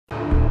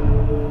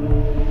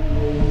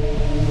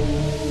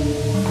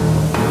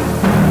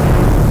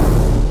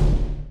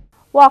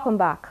Welcome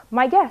back.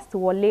 My guest,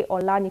 Wole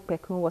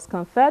Olanipekun, was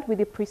conferred with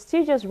the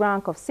prestigious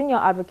rank of Senior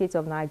Advocate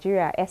of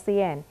Nigeria,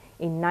 SAN,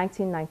 in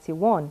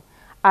 1991.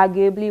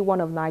 Arguably one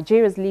of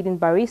Nigeria's leading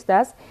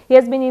barristers, he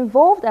has been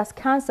involved as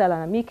counsel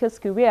and amicus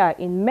curiae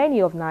in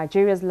many of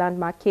Nigeria's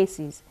landmark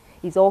cases.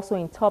 He is also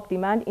in top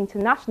demand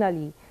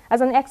internationally as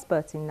an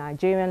expert in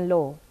Nigerian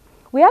law.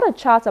 We had a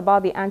chat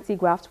about the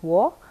anti-graft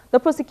war, the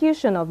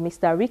prosecution of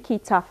Mr. Ricky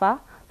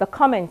Tafa, the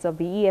comments of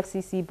the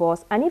EFCC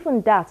boss, and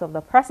even that of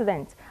the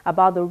president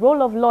about the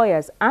role of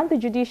lawyers and the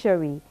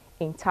judiciary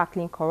in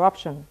tackling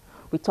corruption.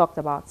 We talked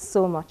about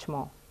so much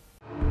more.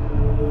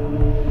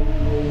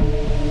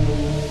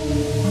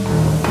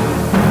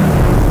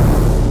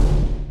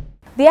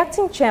 The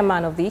acting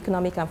chairman of the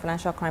Economic and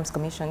Financial Crimes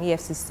Commission,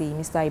 EFCC,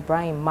 Mr.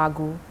 Ibrahim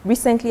Magu,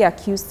 recently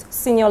accused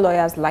senior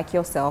lawyers like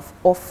yourself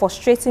of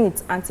frustrating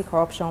its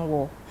anti-corruption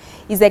war.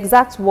 His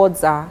exact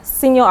words are,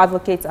 senior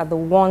advocates are the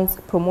ones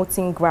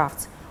promoting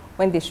graft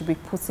when they should be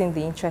putting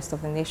the interest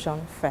of the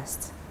nation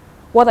first.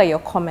 What are your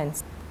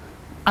comments?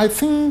 I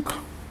think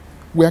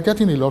we are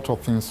getting a lot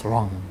of things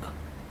wrong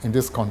in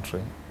this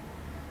country.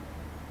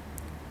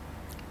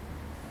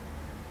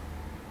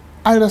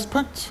 I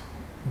respect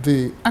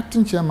the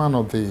acting chairman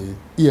of the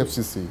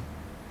EFCC,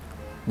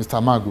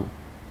 Mr. Magu.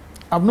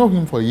 I've known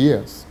him for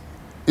years.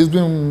 He's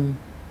been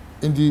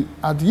at the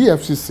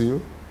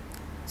EFCC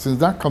since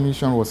that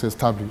commission was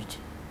established.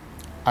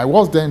 I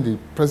was then the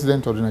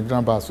president of the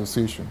Nigerian Bar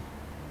Association.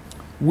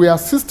 We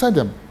assisted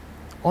them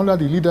under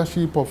the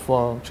leadership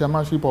of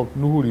chairmanship of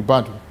Nuhu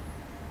Ribadu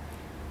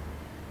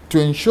to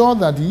ensure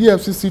that the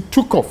EFCC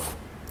took off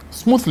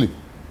smoothly.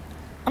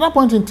 At that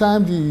point in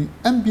time, the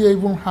NBA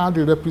even had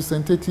a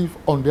representative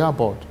on their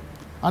board.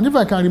 And if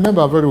I can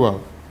remember very well,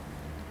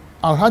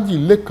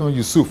 Alhaji Lekan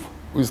Yusuf,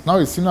 who is now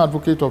a senior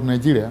advocate of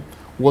Nigeria,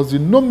 was the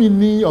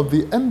nominee of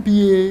the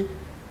NBA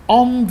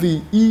on the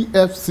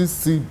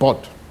EFCC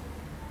board.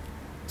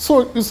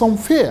 So it's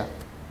unfair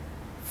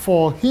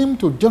for him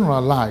to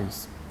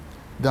generalize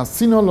that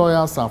senior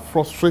lawyers are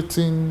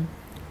frustrating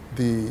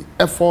the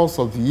efforts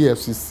of the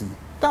EFCC.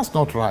 That's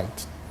not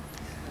right.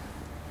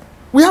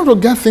 We have to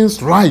get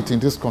things right in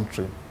this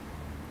country.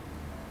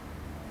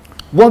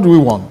 What do we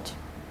want?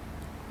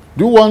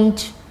 Do we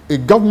want a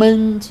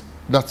government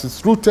that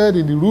is rooted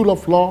in the rule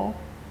of law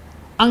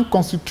and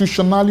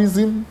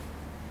constitutionalism?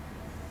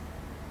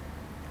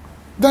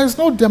 There is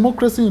no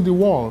democracy in the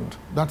world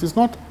that is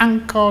not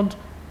anchored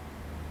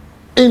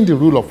in the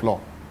rule of law,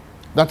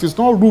 that is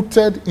not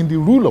rooted in the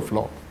rule of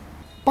law.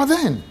 But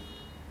then,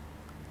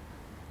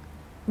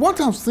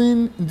 what I've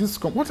seen in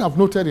this, what I've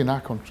noted in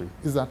our country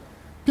is that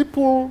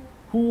people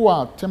who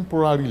are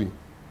temporarily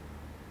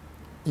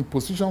in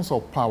positions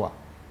of power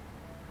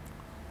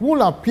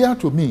will appear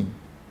to me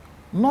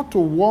not to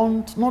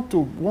want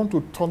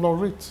to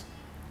tolerate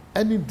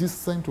any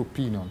decent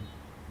opinion.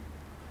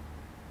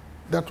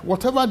 That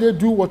whatever they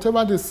do,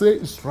 whatever they say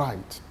is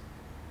right.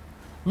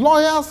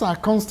 Lawyers are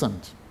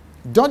constant.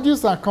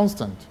 Judges are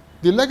constant.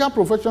 The legal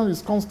profession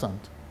is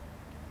constant.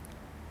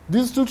 The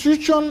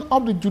institution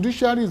of the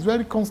judiciary is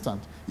very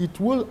constant. It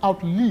will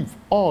outlive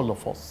all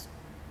of us.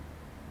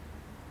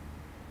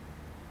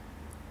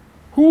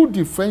 Who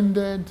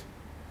defended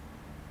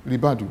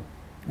Ribadu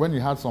when he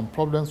had some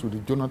problems with the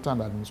Jonathan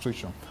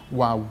administration?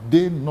 Were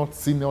they not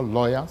senior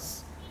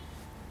lawyers?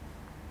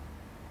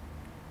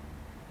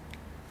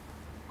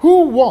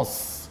 Who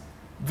was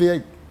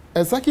the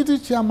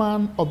executive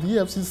chairman of the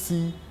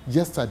EFCC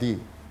yesterday?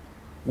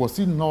 Was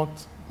it not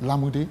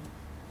Lamude?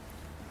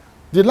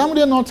 Did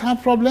Lamude not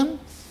have problems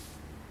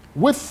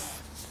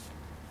with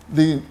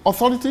the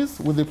authorities,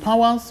 with the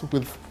powers,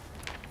 with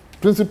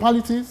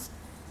principalities,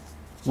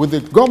 with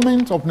the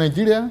government of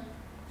Nigeria?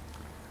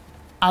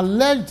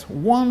 Alleged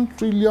 1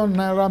 trillion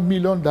naira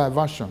million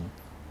diversion.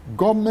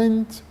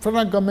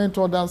 Federal government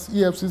orders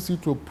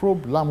EFCC to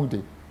probe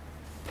Lamude.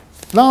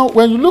 Now,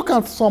 when you look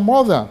at some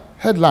other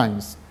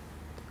headlines,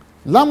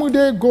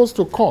 Lamude goes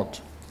to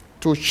court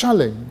to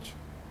challenge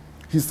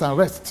his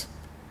arrest.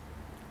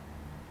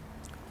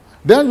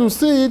 Then you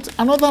see it,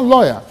 another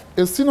lawyer,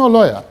 a senior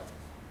lawyer,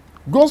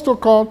 goes to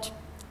court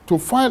to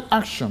file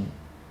action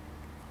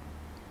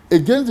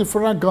against the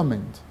federal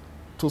government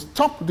to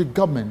stop the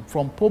government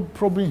from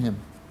probing him.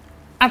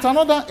 At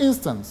another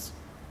instance,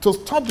 to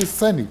stop the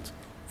Senate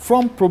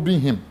from probing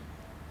him.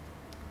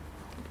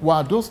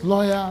 Were those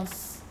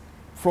lawyers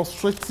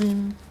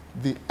frustrating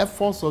the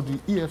efforts of the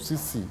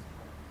EFCC?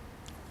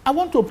 I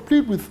want to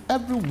plead with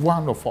every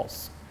one of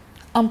us,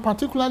 and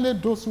particularly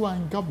those who are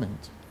in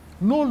government.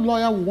 No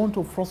lawyer will want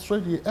to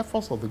frustrate the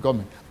efforts of the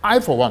government. I,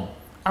 for one,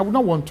 I would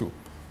not want to.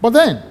 But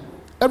then,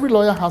 every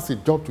lawyer has a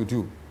job to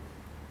do.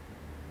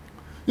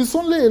 It's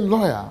only a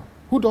lawyer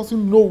who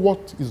doesn't know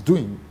what he's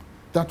doing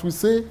that will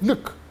say,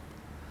 look,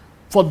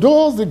 for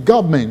those the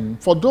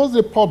government, for those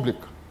the public,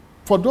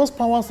 for those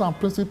powers and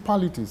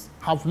principalities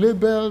have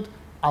labeled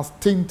as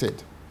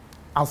tainted,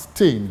 as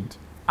stained,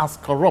 as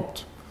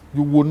corrupt,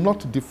 you will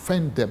not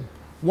defend them.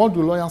 What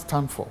do lawyers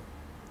stand for?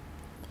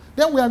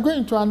 Then we are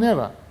going to an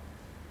era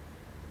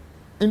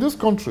in this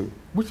country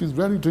which is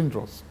very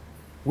dangerous,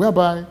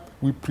 whereby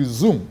we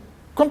presume,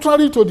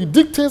 contrary to the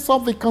dictates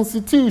of the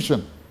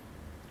Constitution,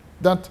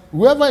 that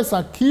whoever is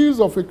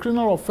accused of a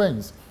criminal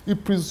offense is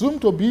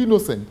presumed to be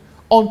innocent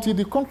until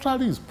the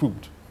contrary is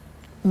proved.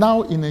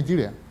 Now in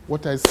Nigeria,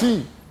 what I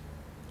see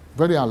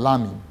very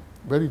alarming,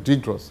 very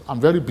dangerous,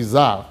 and very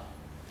bizarre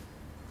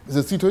is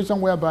a situation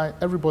whereby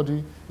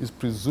everybody is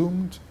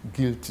presumed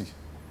guilty,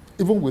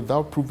 even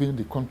without proving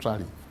the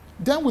contrary.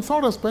 Then, with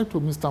all respect to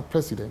Mr.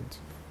 President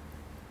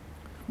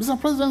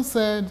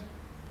said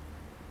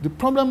the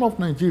problem of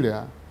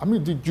Nigeria,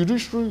 the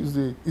judiciary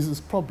is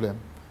his problem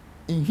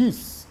in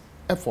his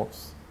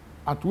efforts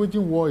at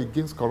waging war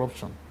against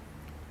corruption.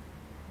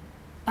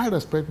 I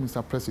respect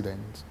Mr.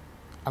 President.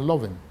 I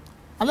love him.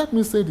 And let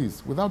me say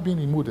this without being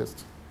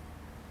immodest.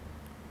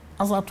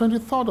 As at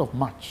 23rd of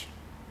March,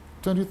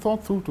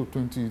 23rd through to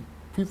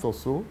 25th or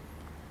so,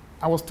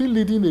 I was still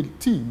leading a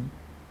team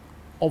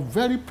of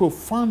very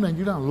profound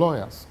Nigerian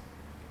lawyers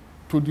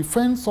to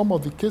defend some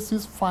of the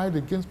cases filed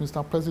against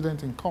Mr.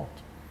 President in court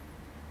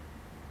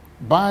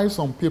by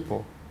some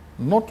people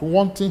not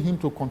wanting him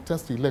to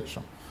contest the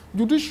election.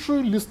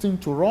 Judiciary listening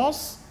to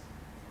us.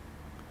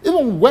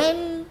 Even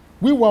when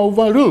we were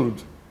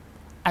overruled,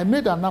 I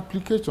made an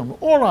application,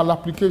 oral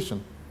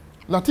application.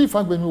 Lateef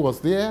Fagbemi was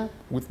there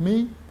with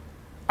me.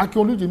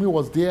 Akiolu Jimi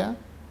was there.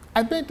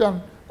 I made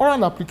an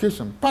oral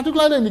application,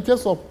 particularly in the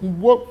case of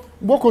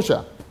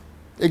Bokosha,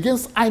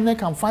 against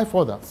INEC and 5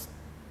 others,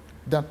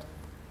 that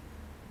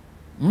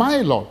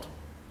my Lord,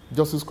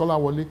 Justice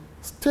Kolawole,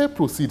 stay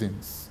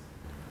proceedings.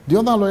 The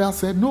other lawyer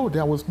said, no,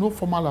 there was no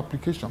formal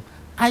application.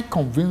 I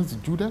convinced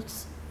the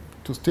judges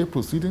to stay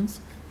proceedings.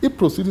 If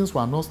proceedings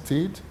were not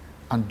stayed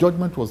and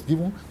judgment was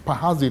given,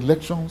 perhaps the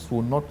elections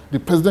will not, the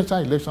presidential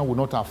election would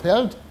not have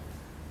held.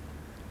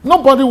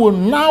 Nobody will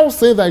now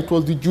say that it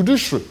was the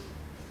judiciary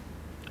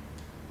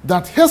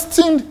that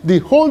hastened the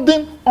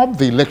holding of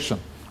the election.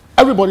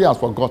 Everybody has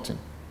forgotten.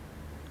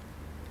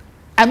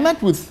 I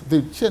met with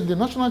the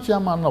national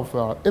chairman of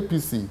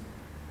APC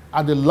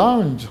at the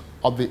lounge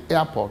of the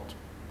airport,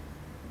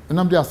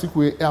 Nnamdi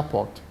Azikiwe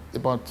Airport,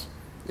 about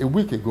a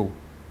week ago.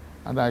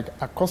 And I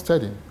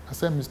accosted him. I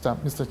said,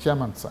 Mr.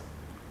 Chairman, sir,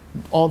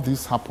 all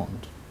this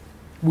happened.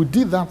 We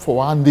did that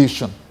for our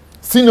nation,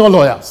 senior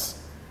lawyers.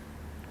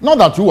 Not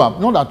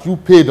that you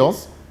paid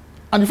us.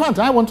 And in fact,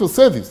 I want to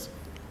say this.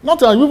 Not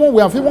that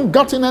we have even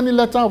gotten any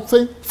letter of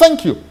saying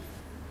thank you.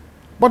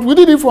 But we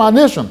did it for our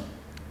nation.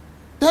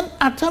 Then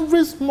at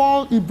every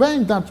small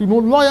event that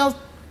lawyers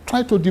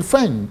try to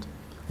defend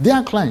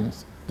their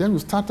clients, then we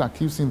start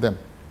accusing them.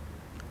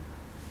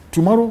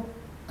 Tomorrow,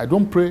 I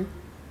don't pray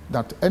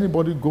that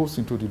anybody goes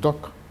into the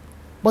dock.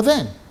 But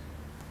then,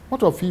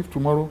 what if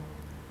tomorrow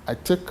I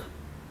take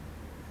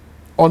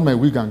on my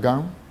wig and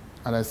gown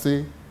and I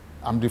say,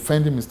 I'm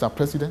defending Mr.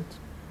 President,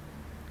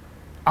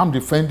 I'm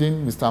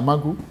defending Mr.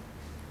 Magu,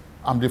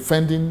 I'm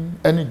defending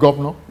any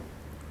governor.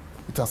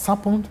 It has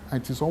happened,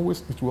 and it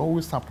will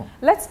always happen.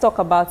 Let's talk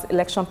about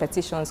election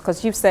petitions,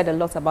 because you've said a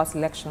lot about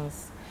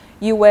elections.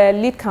 You were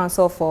lead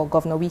counsel for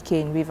Governor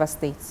Wike in Rivers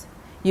State.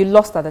 You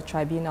lost at the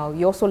tribunal.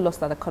 You also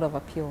lost at the Court of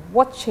Appeal.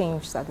 What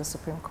changed at the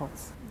Supreme Court?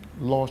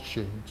 Law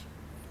changed.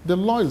 The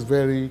law is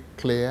very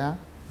clear.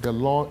 The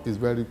law is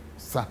very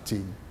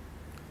certain.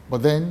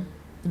 But then,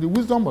 in the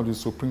wisdom of the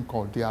Supreme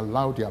Court, they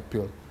allowed the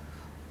appeal.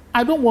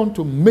 I don't want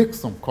to make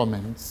some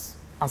comments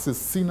as a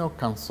senior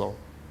counsel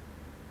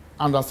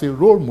and as a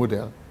role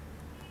model,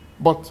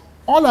 but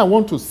all I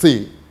want to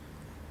say,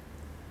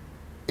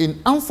 in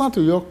answer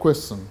to your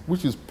question,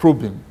 which is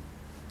probing,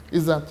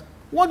 is that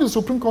what the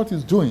Supreme Court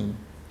is doing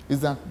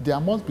is that there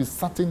must be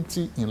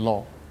certainty in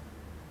law.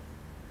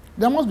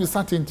 There must be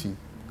certainty.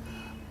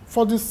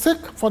 For the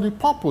sake, for the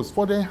purpose,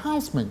 for the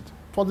enhancement,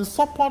 for the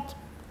support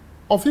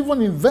of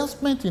even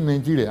investment in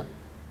Nigeria.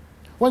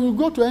 When you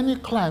go to any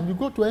clime, you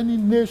go to any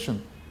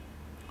nation,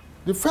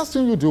 the first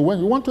thing you do when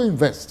you want to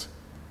invest,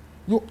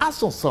 you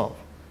ask yourself,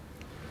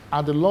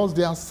 are the laws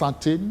there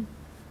certain?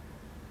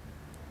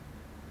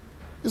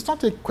 It's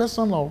not a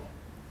question of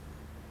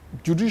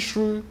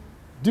judiciary,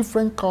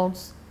 different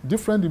courts,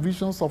 different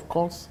divisions of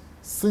courts,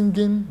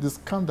 singing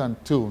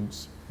discordant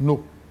tones.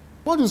 No.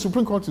 What the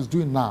Supreme Court is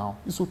doing now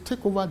is to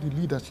take over the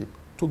leadership,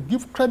 to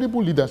give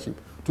credible leadership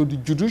to the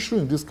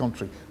judiciary in this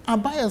country,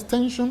 and by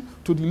extension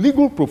to the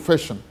legal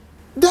profession.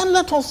 Then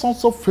let us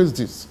also face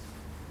this.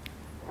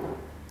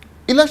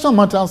 Election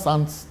matters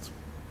aren't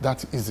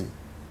that easy.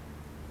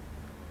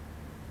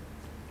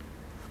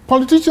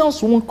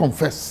 Politicians won't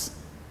confess.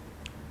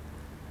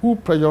 Who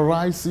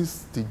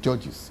pressurizes the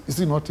judges?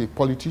 Is it not a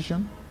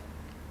politician?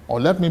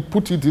 Or let me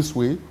put it this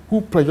way,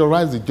 who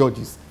pressurizes the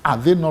judges? Are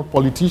they not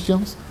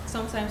politicians?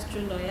 Sometimes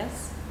true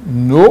lawyers.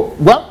 No.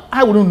 Well,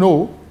 I wouldn't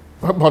know,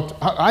 but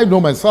I know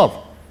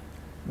myself.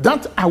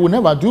 That I will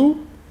never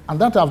do,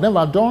 and that I've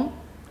never done,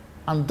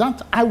 and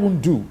that I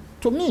won't do.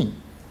 To me,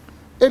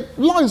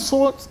 law is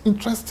so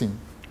interesting.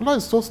 Law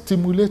is so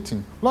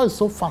stimulating. Law is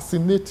so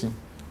fascinating.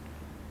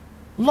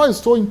 Law is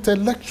so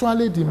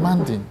intellectually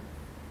demanding.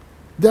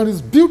 There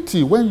is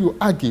beauty when you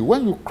argue,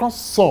 when you cross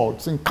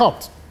swords in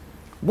court.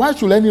 Why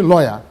should any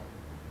lawyer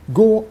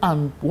go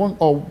and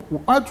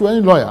why to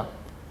any lawyer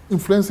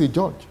influence a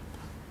judge?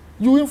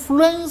 You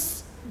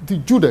influence the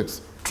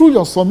judex through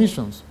your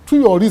submissions,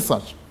 through your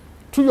research,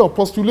 through your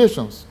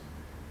postulations,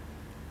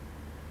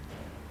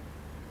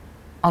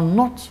 and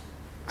not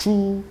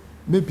through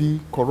maybe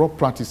corrupt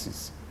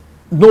practices.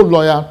 No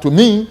lawyer, to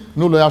me,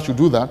 no lawyer should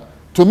do that.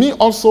 To me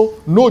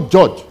also, no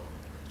judge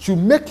should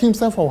make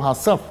himself or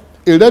herself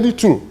a ready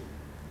tool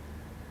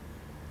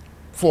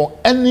for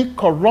any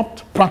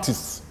corrupt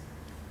practice.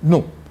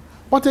 No.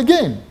 But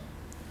again,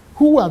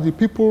 who are the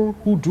people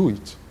who do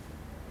it?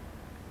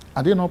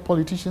 Are they not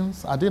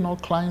politicians? Are they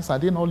not clients? Are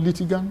they not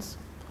litigants?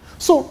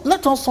 So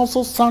let us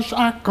also search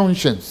our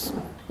conscience.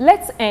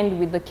 Let's end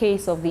with the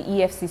case of the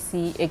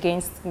EFCC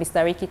against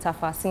Mr. Ricky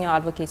Tafa, Senior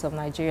Advocate of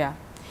Nigeria.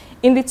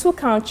 In the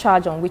 2-count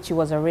charge on which he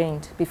was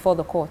arraigned before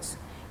the court,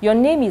 your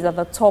name is at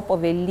the top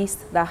of a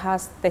list that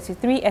has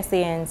 33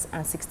 SANs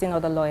and 16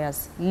 other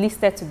lawyers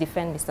listed to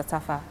defend Mr.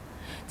 Tafa.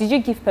 Did you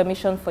give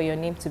permission for your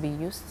name to be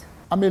used?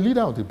 I'm a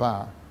leader of the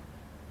bar,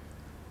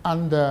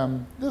 and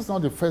this is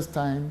not the first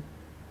time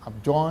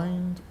I've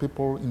joined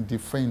people in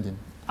defending.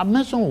 I've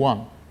mentioned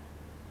one,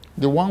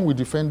 the one we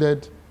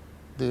defended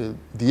the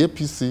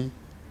APC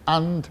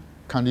and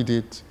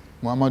candidate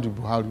Muhammadu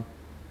Buhari.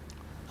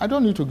 I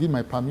don't need to give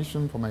my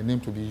permission for my name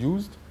to be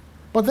used,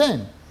 but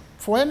then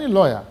for any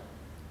lawyer,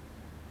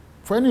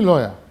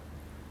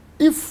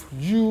 if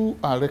you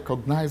are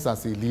recognized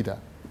as a leader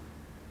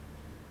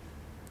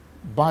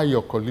by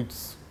your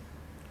colleagues,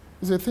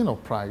 it's a thing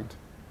of pride.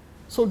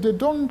 So you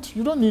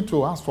don't need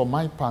to ask for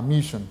my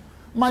permission.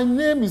 My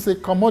name is a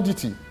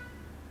commodity.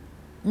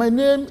 My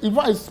name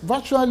is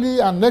virtually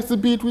an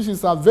exhibit which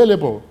is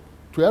available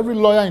to every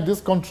lawyer in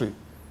this country.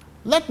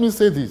 Let me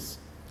say this.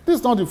 This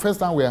is not the first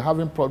time we are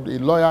having problems.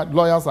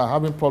 Lawyers are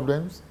having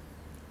problems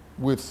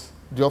with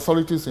the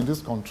authorities in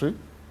this country.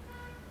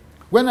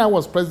 When I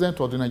was president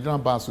of the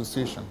Nigerian Bar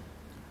Association,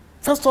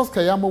 Festus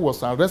Keyamo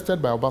was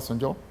arrested by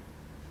Obasanjo.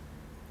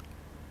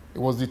 He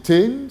was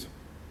detained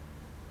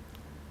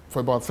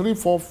for about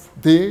 3-4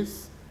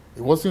 days.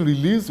 He wasn't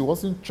released. He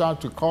wasn't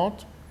charged to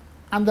court.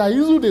 And I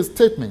issued a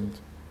statement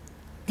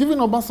giving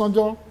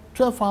Obasanjo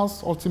 12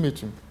 hours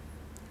ultimatum.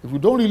 If we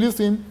don't release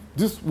him,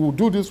 we'll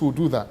do this, we'll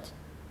do that.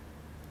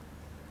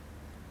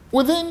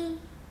 Within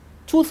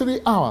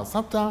 2-3 hours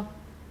after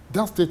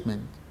that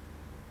statement,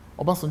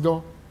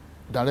 Obasanjo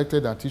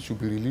directed that he should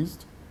be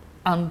released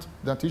and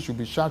that he should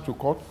be charged to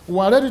court. We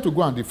were ready to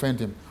go and defend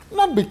him.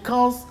 Not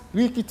because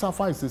Ricky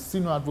Tafa is a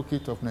senior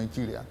advocate of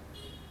Nigeria.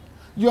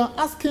 You are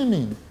asking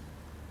me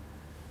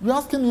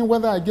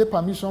whether I gave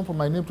permission for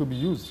my name to be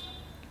used.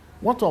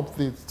 What of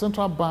the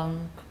central bank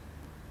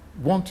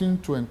wanting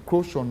to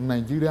encroach on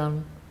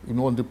Nigerian,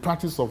 on the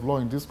practice of law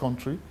in this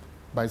country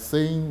by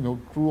saying,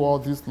 through all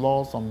these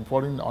laws on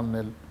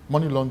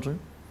money laundering?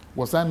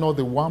 Was I not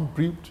the one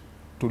briefed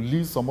to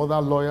lead some other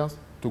lawyers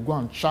to go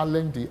and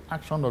challenge the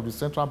action of the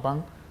central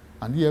bank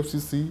and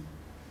EFCC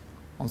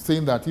on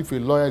saying that if a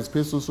lawyer is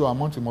paid so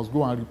amount, he must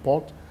go and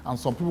report? And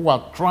some people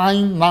are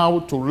trying now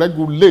to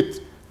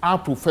regulate our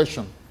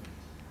profession.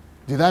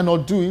 Did I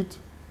not do it?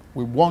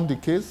 We won the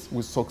case,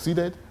 we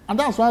succeeded, and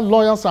that's why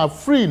lawyers are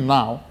free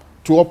now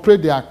to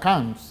operate their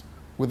accounts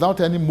without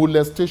any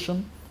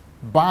molestation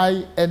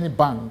by any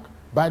bank,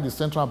 by the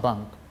central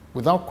bank,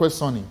 without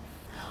questioning.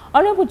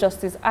 Honorable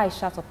Justice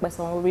Aisha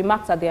Tokpeson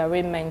remarked at the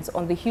arraignment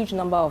on the huge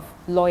number of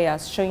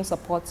lawyers showing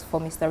support for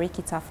Mr.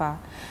 Ricky Tafa.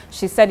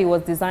 She said it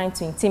was designed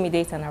to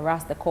intimidate and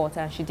harass the court,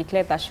 and she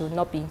declared that she would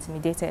not be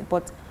intimidated.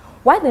 But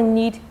why the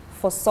need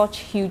for such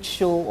huge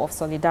show of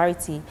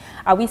solidarity?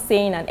 Are we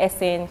saying an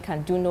SN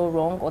can do no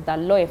wrong, or that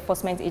law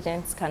enforcement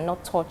agents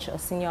cannot touch a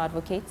senior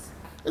advocate?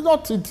 It's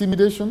not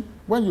intimidation.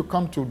 When you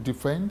come to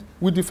defend,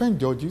 we defend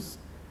judges,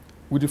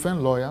 we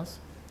defend lawyers,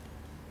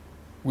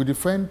 we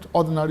defend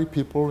ordinary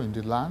people in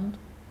the land,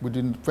 we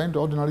defend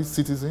ordinary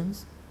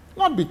citizens,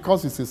 not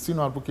because it's a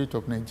senior advocate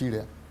of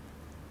Nigeria.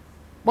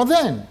 But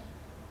then,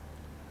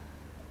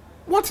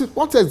 what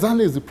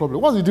exactly is the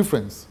problem? What's the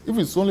difference? If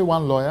it's only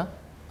one lawyer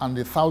and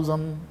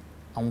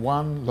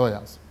 1,001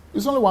 lawyers,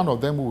 it's only one of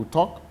them who will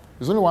talk,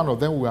 it's only one of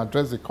them who will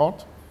address the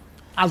court,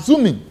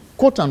 assuming,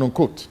 quote and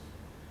unquote,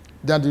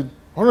 that the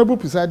Honorable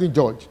Presiding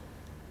Judge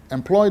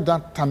employed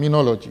that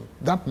terminology,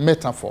 that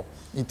metaphor,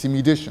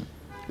 intimidation.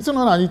 It's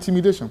not an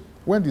intimidation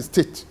when the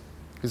state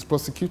is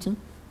prosecuting.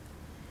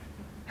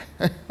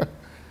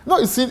 No,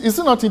 it's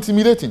not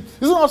intimidating.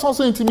 It's not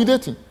also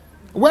intimidating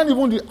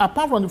when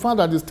apart from the fact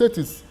that the state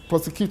is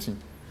prosecuting,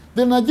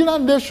 the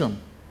Nigerian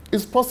nation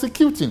is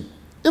prosecuting.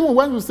 Even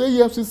when you say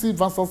EFCC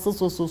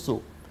versus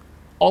so,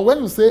 or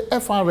when you say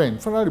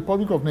FRN, Federal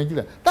Republic of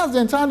Nigeria, that's the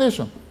entire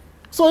nation.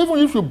 So even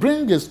if you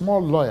bring a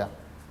small lawyer,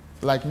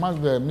 like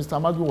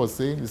Mr. Magui was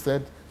saying, he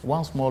said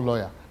one small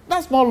lawyer.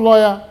 That small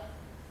lawyer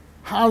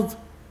has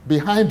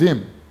behind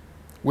him,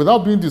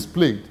 without being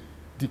displayed,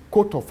 the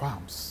coat of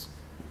arms.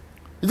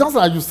 It's just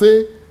like you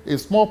say a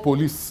small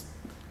police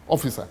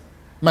officer.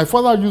 My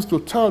father used to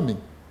tell me,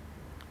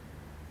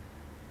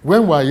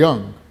 when we were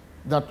young,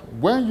 that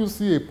when you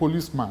see a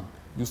policeman,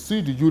 you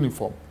see the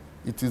uniform,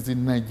 It is the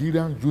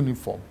Nigerian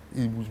uniform,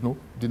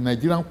 the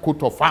Nigerian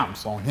coat of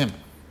arms on him.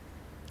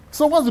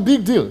 So what's the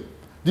big deal?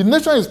 The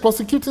nation is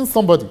prosecuting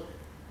somebody,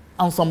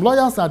 and some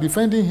lawyers are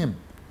defending him.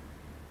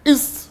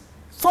 It's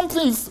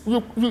something,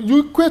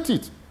 you equate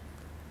it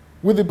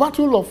with the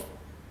battle of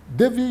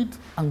David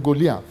and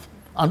Goliath.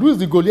 And who is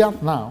the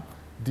Goliath now?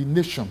 The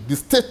nation, the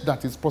state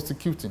that is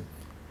prosecuting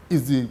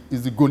is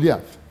the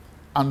Goliath.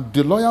 And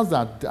the lawyers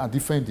that are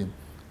defending,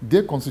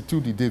 they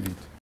constitute the David.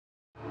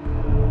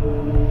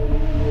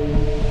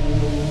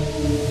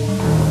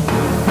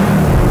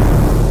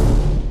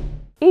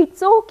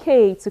 It's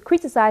okay to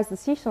criticize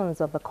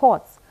decisions of the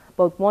courts,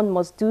 but one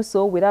must do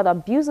so without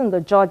abusing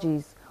the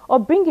judges or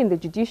bringing the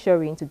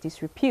judiciary into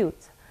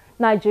disrepute.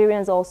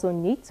 Nigerians also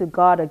need to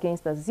guard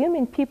against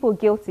assuming people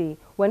guilty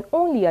when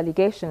only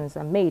allegations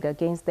are made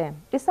against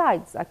them.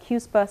 Besides,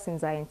 accused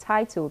persons are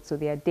entitled to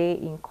their day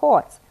in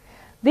court.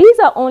 These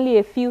are only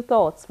a few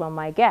thoughts from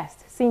my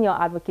guest, Senior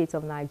Advocate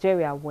of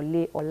Nigeria,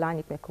 Wole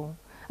Olanipekun.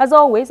 As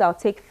always, I'll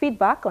take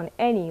feedback on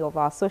any of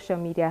our social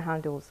media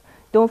handles.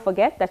 Don't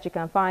forget that you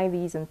can find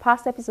these and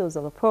past episodes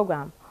of the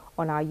program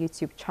on our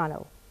YouTube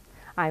channel.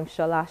 I'm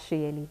Shola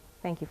Shuyeli.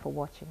 Thank you for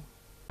watching.